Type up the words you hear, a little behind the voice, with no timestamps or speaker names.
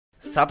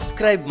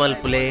Subscribe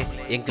ಮಲ್ಪುಲೆ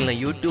ಎಂಕಲ್ನ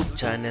YouTube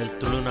channel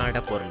ತುಳುನಾಡ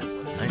ಪೊರ್ಲು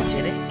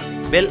ಅಂಚೆನೆ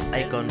ಬೆಲ್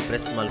ಐಕಾನ್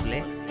ಪ್ರೆಸ್ ಮಲ್ಪುಲೆ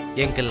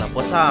ಎಂಕಲ್ನ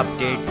ಹೊಸ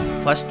ಅಪ್ಡೇಟ್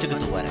ಫಸ್ಟ್ ಗೆ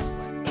ತುವರ.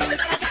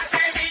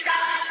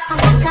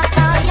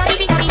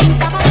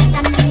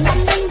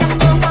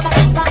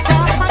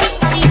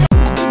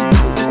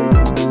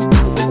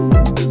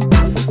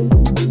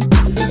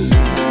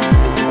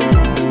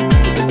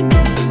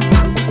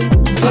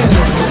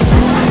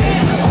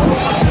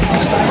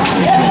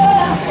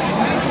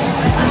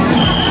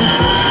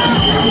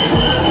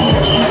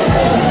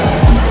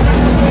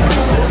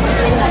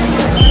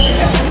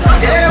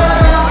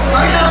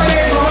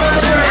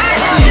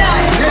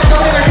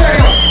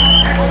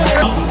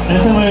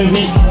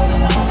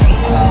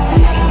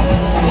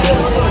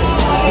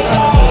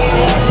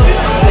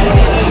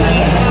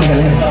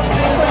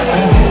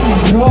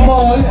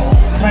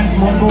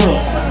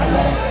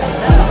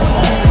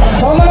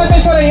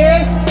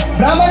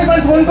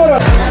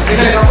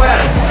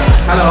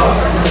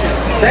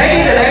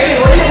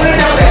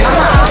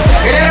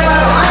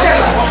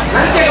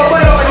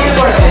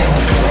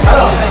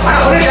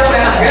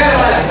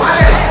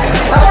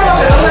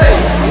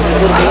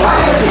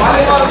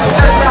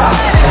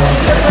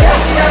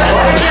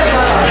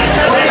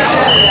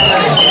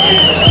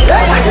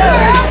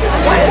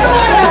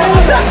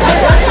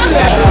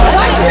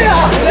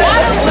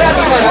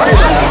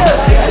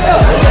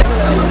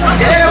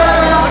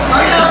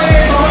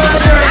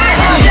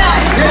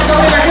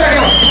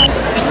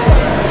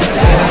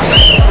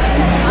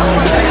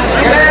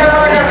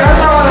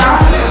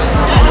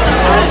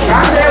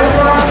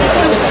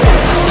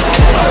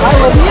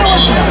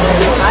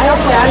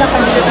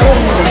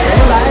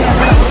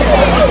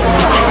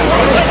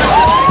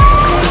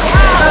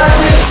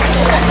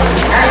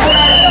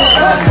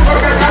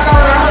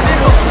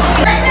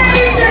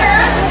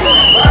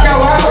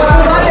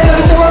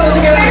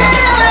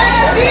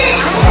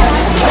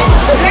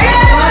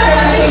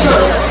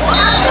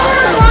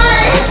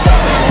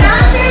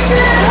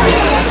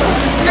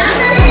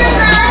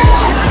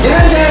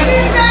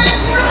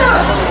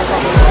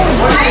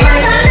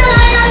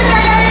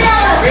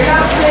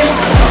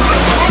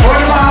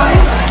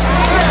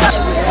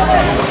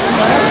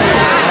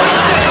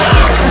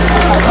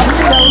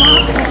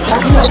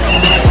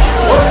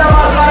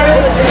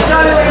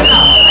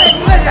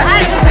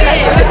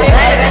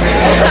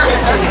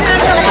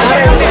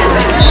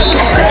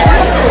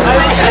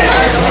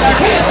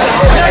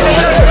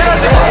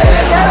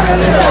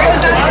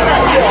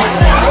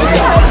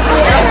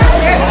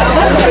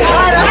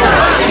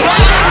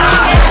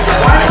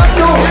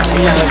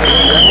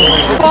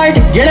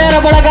 ಗೆಳೆಯರ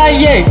ಬಳಗ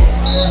ಎ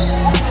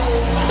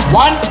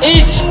 1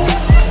 each.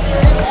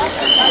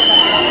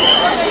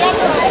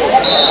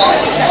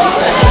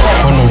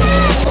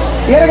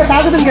 ಏರಗ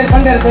ತಾಗದಂಗೆ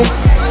ಕಂಡಿರುತ್ತೆ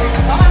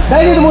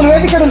ದಯವಿಟ್ಟು ಮೂರು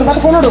ವೇದಿಕೆ ಒಂದು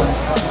ಕತ್ಕೊಂಡು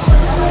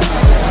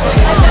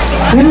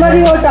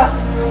ನಿಮ್ಮದಿ ಓಟ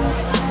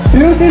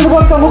ಪಿಯುಸಿ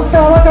ಕೊಟ್ಟ ಮುಕ್ತ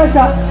ಅವಕಾಶ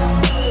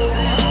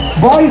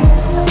ಬಾಯ್ಸ್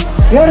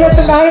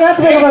 7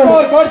 ನಾಗರಾತ್ ಬೇಗ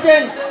ಬರಬಹುದು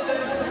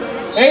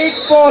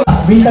 8-4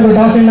 ಬೀಟಗಳು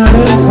ಟಾಸ್ ಇನ್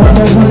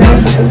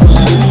ಆದರು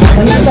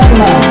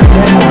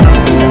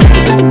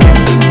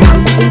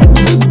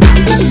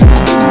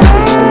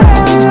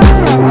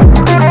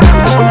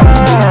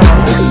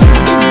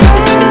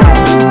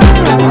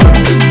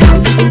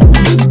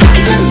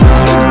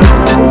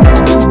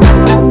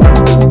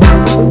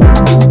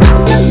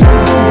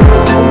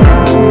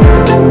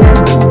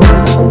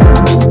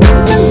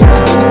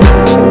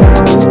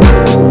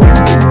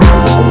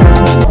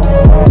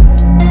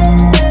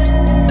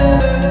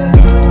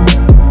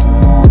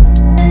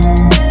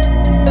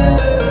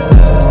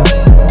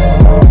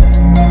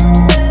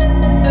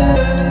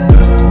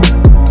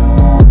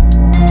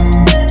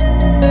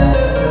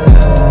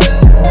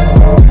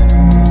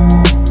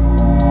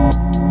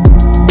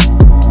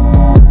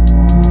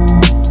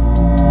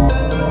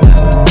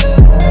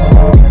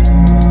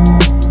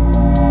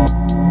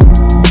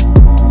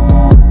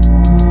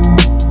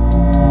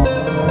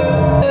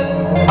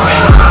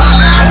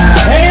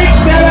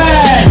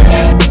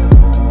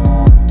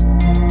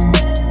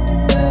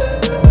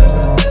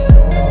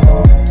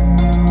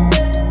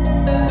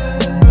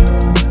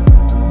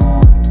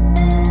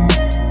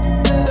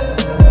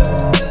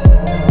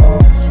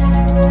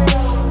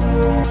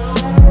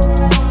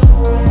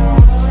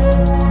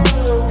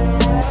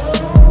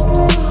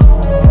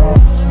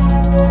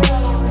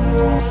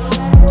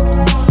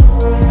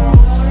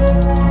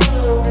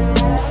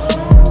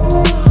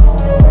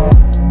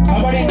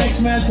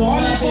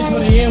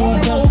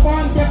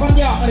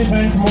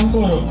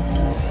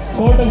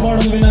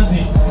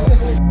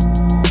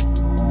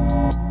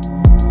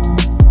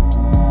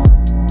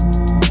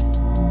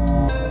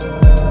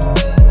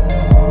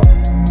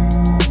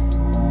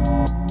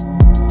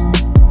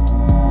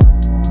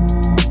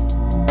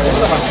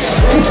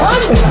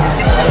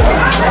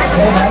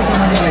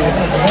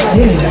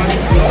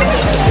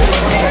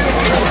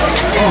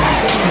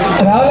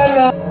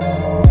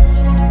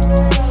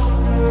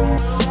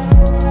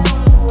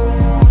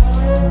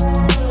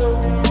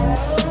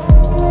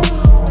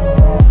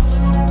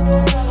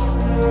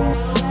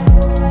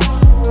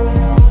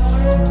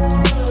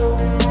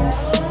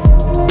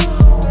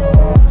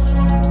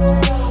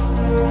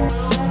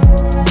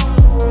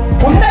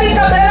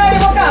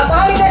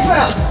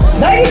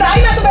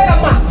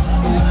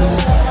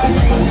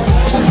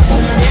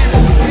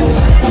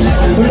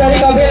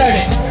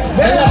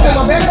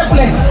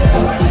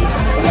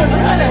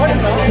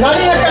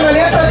ನಳಿನಕ್ಕನ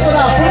ನೇತೃತ್ವದ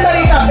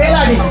ಪುಂಡರೀಕ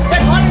ಬೇಲಾಡಿ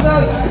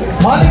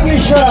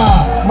ಮಾಲಿಂಗೇಶ್ವರ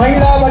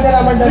ಮಹಿಳಾ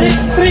ಭಜನಾ ಮಂಡಳಿ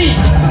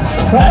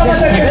ಪ್ರಥಮ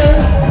ಸೆಕೆಂಡ್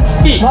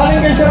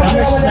ಮಾಲಿಂಗೇಶ್ವರ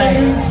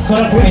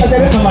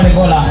ಮಾಡಿ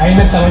ಬೋಲ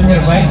 501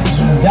 ರೂಪಾಯಿ.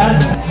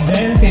 ಜಾರ್ಜ್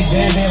ಜಯಂತಿ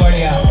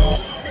ಜಯದೇವಳಿಯ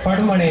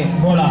ಪಡುಮಣೆ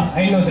ಬೋಲ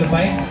 500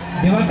 ರೂಪಾಯಿ.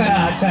 ದಿವಾಕರ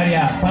ಆಚಾರ್ಯ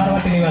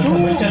ಪಾರ್ವತಿ ನಿವಾಸ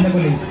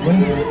ಮಂಚಂದಗುಲಿ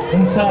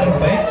 1,000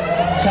 ರೂಪಾಯಿ.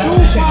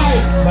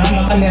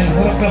 ಬಾಲಕಲ್ಯಾಣ್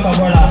ಗುರುಕೃಪ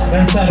ಬೋಳ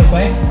 2,000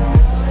 ರೂಪಾಯಿ.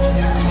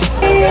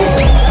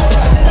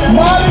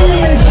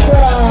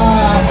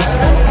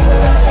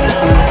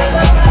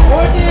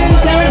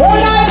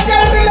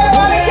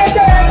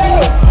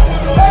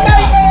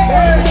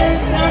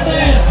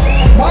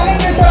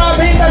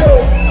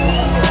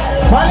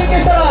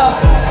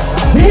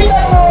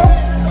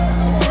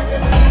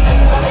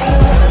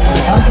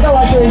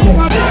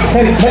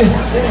 ಸರಿ ಸರಿ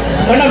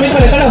ಕಣ್ಣ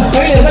ಬಿತ್ತಲೆ ಕಣ್ಣ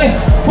ಕೈಲಿ ಬೈ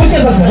ಪುಷ್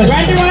ಬರ್ತದೆ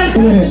 21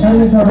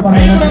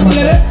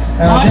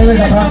 ದೇವರ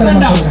ಪ್ರಾರ್ಥನೆ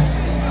ಮಾಡ್ತಾರೆ.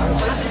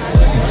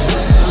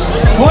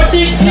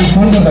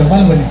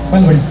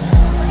 ಬಂದ್ಬಿಡಿ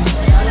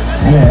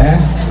ಅದೇ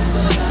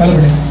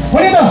ಕಲ್ಬಿಡಿ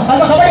ಹೊಡಿದು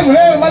ಅಲ್ವಾ ಕಬಡ್ಡಿ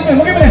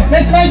ಮುಗಿಬಿಡಿ.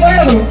 ನೆಕ್ಸ್ಟ್ ಮ್ಯಾಚ್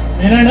ಹೊರಡೋದು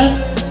ಏನಣ್ಣ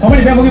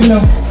ಕಬಡ್ಡಿ ಬೇಗ ಮುಗಿಬಿಡಿ.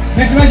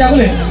 ನೆಕ್ಸ್ಟ್ ಮ್ಯಾಚ್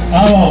ಆಗಲಿ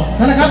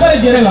ನನ್ನ ಕಾಪಾಡಿ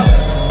ಇದ್ದೀರಲ್ಲ.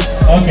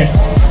 ಓಕೆ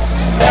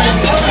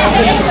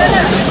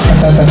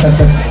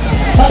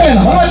ಸತ್ತೇನ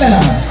ಬರವಲ್ಲೇನ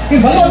ಈ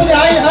ಬರುವಂದ್ರೆ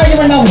ಆಗಿ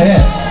ಬಣ್ಣ ಅವಳೆ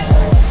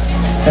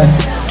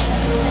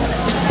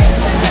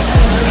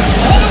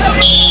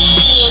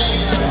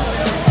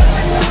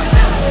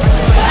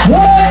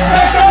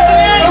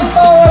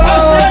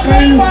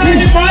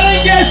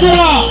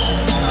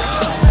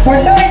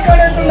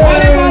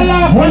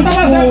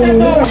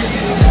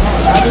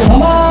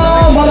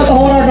ಸಮಾಬಲದ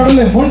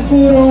ಹೋರಾಟದಲ್ಲಿ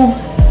ಮುಂಟೂರು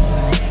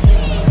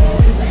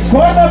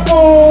ಕೋಟಪ್ಪು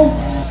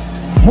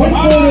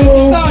ಮುಂಟೂರು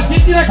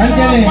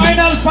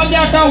ಫೈನಲ್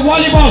ಪಂದ್ಯಾಟ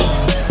ವಾಲಿಬಾಲ್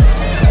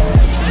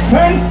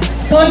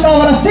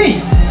ಅವರ ಸಿ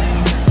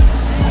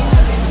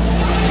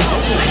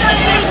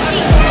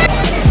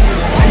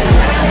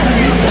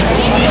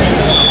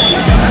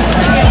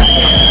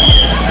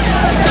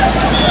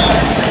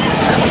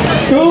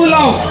ಟೂ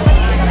ಲವ್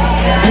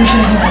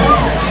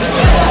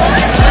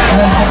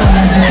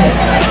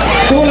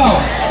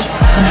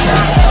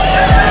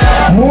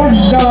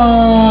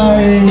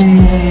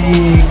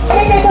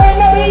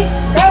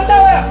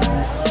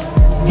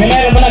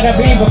ಗೆಳೆಯರ ಮೂಲಕ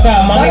ಬಿ ಬುಕ್ಕ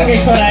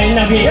ಮಾಲಿಂಗೇಶ್ವರ ಇನ್ನ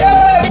ಬಿ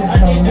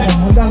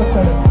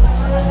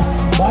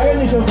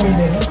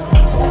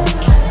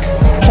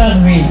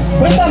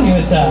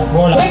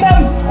ಬೋಳ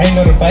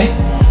 500 ರೂಪಾಯಿ.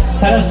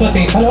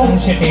 ಸರಸ್ವತಿ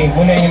ಶೆಟ್ಟಿ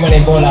ಮುನೇನಿಮಣಿ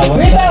ಬೋಳ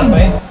 1,000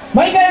 ರೂಪಾಯಿ.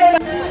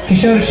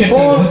 ಕಿಶೋರ್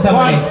ಶೆಟ್ಟಿ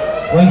ಬುದ್ಧಮಣಿ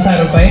 1,000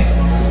 ರೂಪಾಯಿ.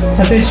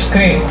 ಸತೀಶ್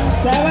ಕ್ರೇ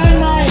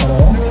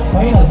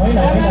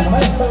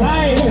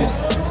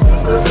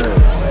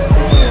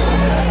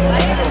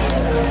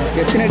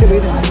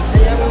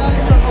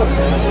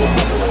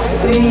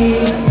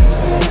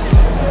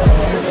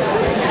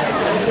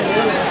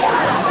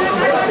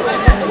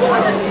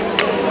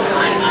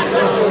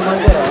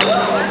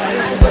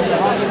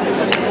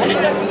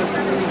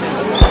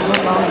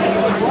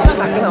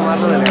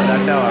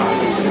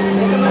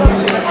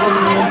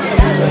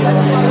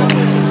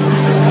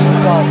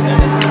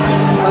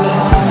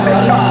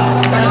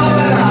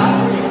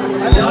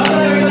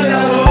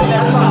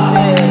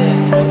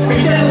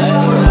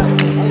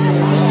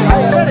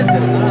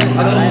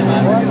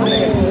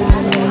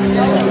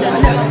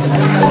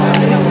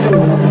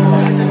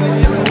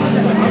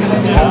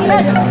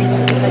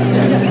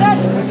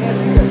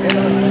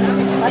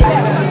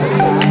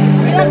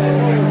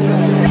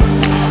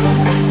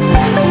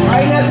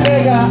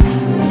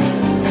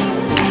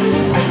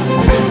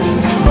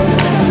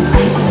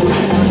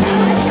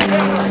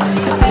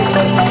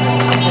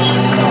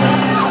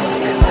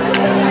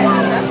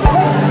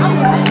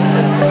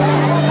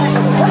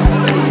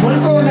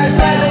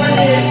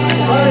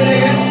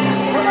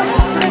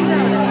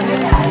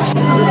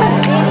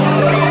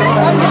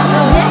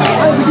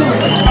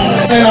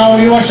ನಾವು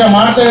ಈ ವರ್ಷ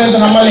ಮಾಡ್ತೇವೆ ಅಂತ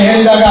ನಮ್ಮಲ್ಲಿ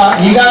ಹೇಳಿದಾಗ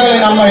ಈಗಾಗಲೇ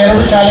ನಮ್ಮ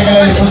 2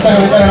 ಶಾಲೆಗಳಲ್ಲಿ ಪುಸ್ತಕ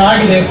ವಿತರಣೆ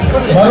ಆಗಿದೆ.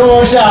 ಬರುವ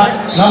ವರ್ಷ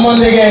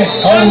ನಮ್ಮೊಂದಿಗೆ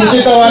ಅವರು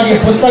ಉಚಿತವಾಗಿ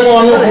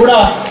ಪುಸ್ತಕವನ್ನು ಕೂಡ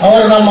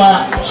ಅವರು ನಮ್ಮ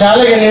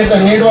ಶಾಲೆಗೆ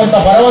ನೀಡುವಂಥ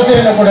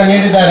ಭರವಸೆಯನ್ನು ಕೂಡ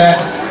ನೀಡಿದ್ದಾರೆ.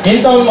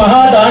 ಇಂಥ ಒಂದು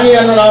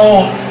ಮಹಾದಾನಿಯನ್ನು ನಾವು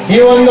ಈ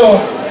ಒಂದು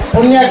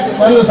ಪುಣ್ಯ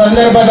ಒಂದು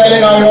ಸಂದರ್ಭದಲ್ಲಿ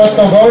ನಾವು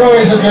ಇವತ್ತು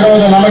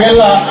ಗೌರವಿಸುತ್ತಿರುವುದು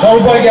ನಮಗೆಲ್ಲ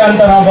ಸೌಭಾಗ್ಯ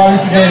ಅಂತ ನಾವು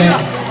ಭಾವಿಸಿದ್ದೇನೆ.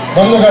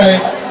 ಬಂಧುಗಳೇ,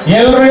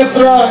 ಎಲ್ಲರ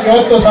ಹತ್ರ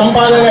ಇವತ್ತು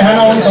ಸಂಪಾದನೆ ಹಣ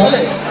ಉಂಟು,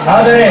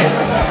 ಆದರೆ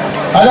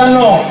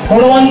ಅದನ್ನು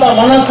ಕೊಡುವಂಥ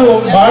ಮನಸ್ಸು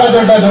ಬಹಳ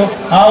ದೊಡ್ಡದು.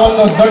 ಆ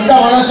ಒಂದು ದೊಡ್ಡ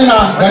ಮನಸ್ಸಿನ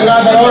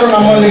ಗಂಗಾಧರವರು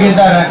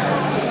ನಮ್ಮೊಂದಿಗಿದ್ದಾರೆ.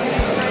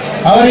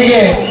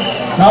 ಅವರಿಗೆ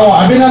ನಾವು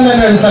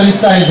ಅಭಿನಂದನೆ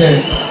ಸಲ್ಲಿಸ್ತಾ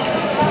ಇದ್ದೇವೆ.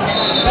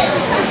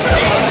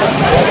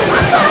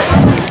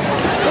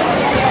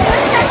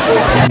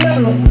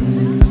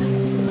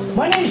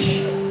 ಮನೀಶ್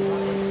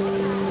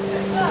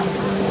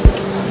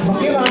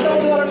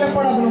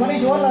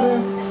ಮನೀಶ್ ಓದ್ಲಾರು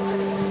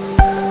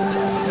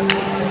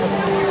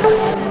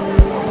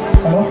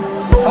ಹಲೋ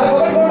ಹಲೋ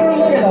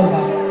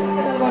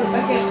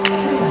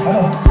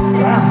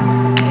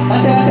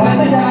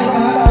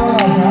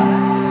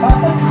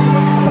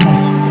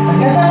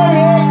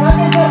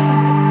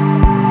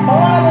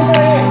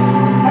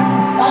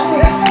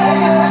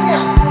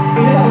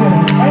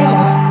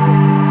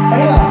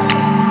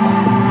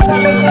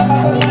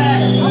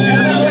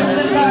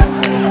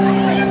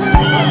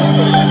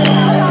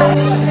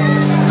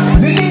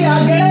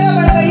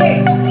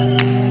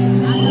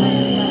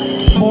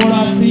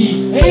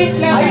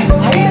ಐದು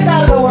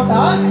ಕಾಲದ ಓಟ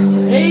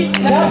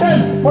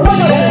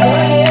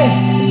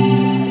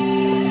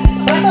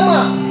ಪ್ರಥಮ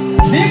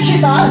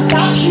ದೀಕ್ಷಿತ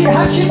ಸಾಕ್ಷಿ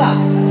ಹರ್ಷಿತ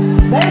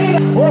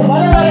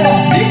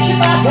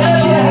ದೀಕ್ಷಿತ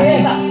ಸಾಕ್ಷಿ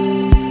ಹರ್ಷಿತ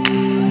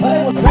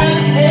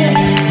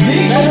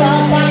ದೀಕ್ಷಿತ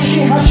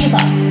ಸಾಕ್ಷಿ ಹರ್ಷಿತ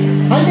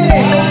ಅಂಜನೆ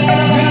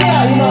ವಿದ್ಯಾ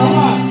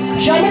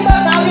ಶಮಿತ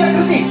ಕಾವ್ಯ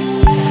ಕೃತಿ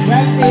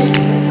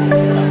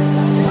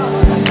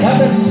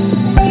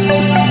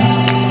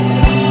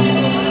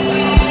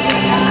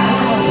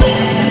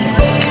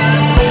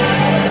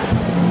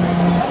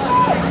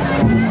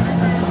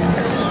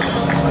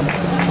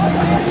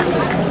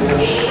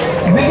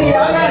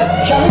ವಿದ್ಯಾ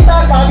ಶಮಿತ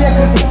ಕಾವ್ಯ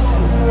ಕೃತಿ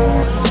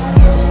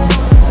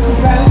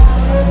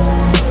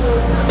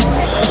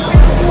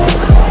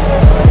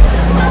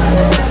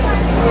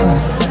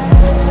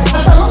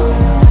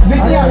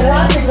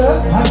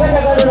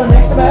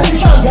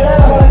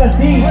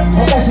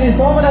ಶ್ರೀ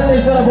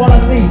ಸೋಮನಾಥೇಶ್ವರ ಬೋಳ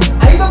ಸಿ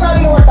ಐದು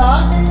ಕಾಲಿನ ಓಟ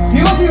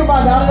ಪಿಯುಸಿ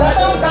ವಿಭಾಗ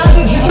ಪ್ರಥಮ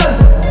ಕಾರ್ತಿಕ್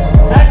ಶಿಶಂತ್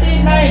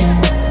 39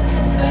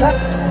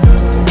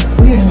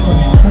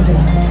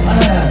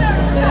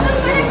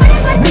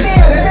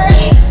 ದ್ವಿತೀಯ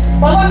ರಿತೇಶ್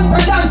ಪವನ್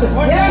ಪ್ರಶಾಂತ್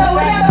ಎರಡು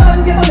ಒಳ್ಳೆಯ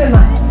ಗೆದ್ದಿಲ್ಲ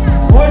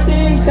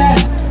 14-10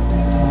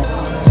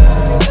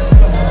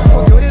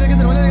 ಓಕೆ ಒಳ್ಳೆಯ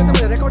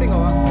ರೆಕಾರ್ಡಿಂಗ್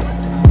ಅವ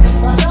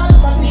ಪ್ರಸಾದ್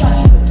ಸತೀಶ್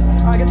ಆಶಿತ್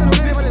ಗೆದ್ದ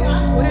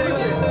ಒಳ್ಳೆಯ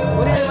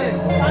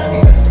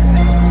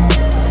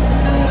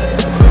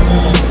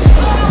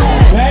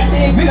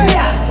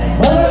ವಿದ್ಯಾ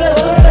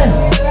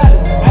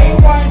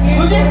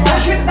ಸುಜಿತ್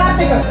ಅಶ್ವಿತ್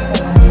ಕಾರ್ತಿಕ್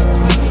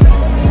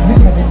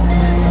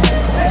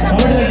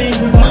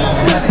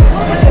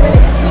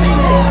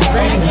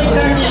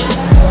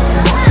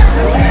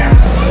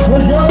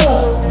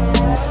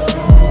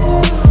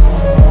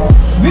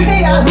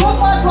ವಿದ್ಯಾ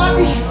ರೂಪ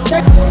ಸ್ವಾತಿ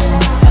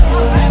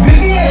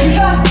ವಿದ್ಯಾ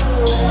ಶಿಶಾಂತ್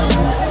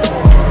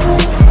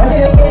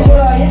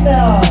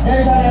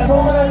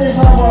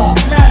ಸೋಮನಾಥೇಶ್ವರ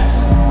ಬೋಳ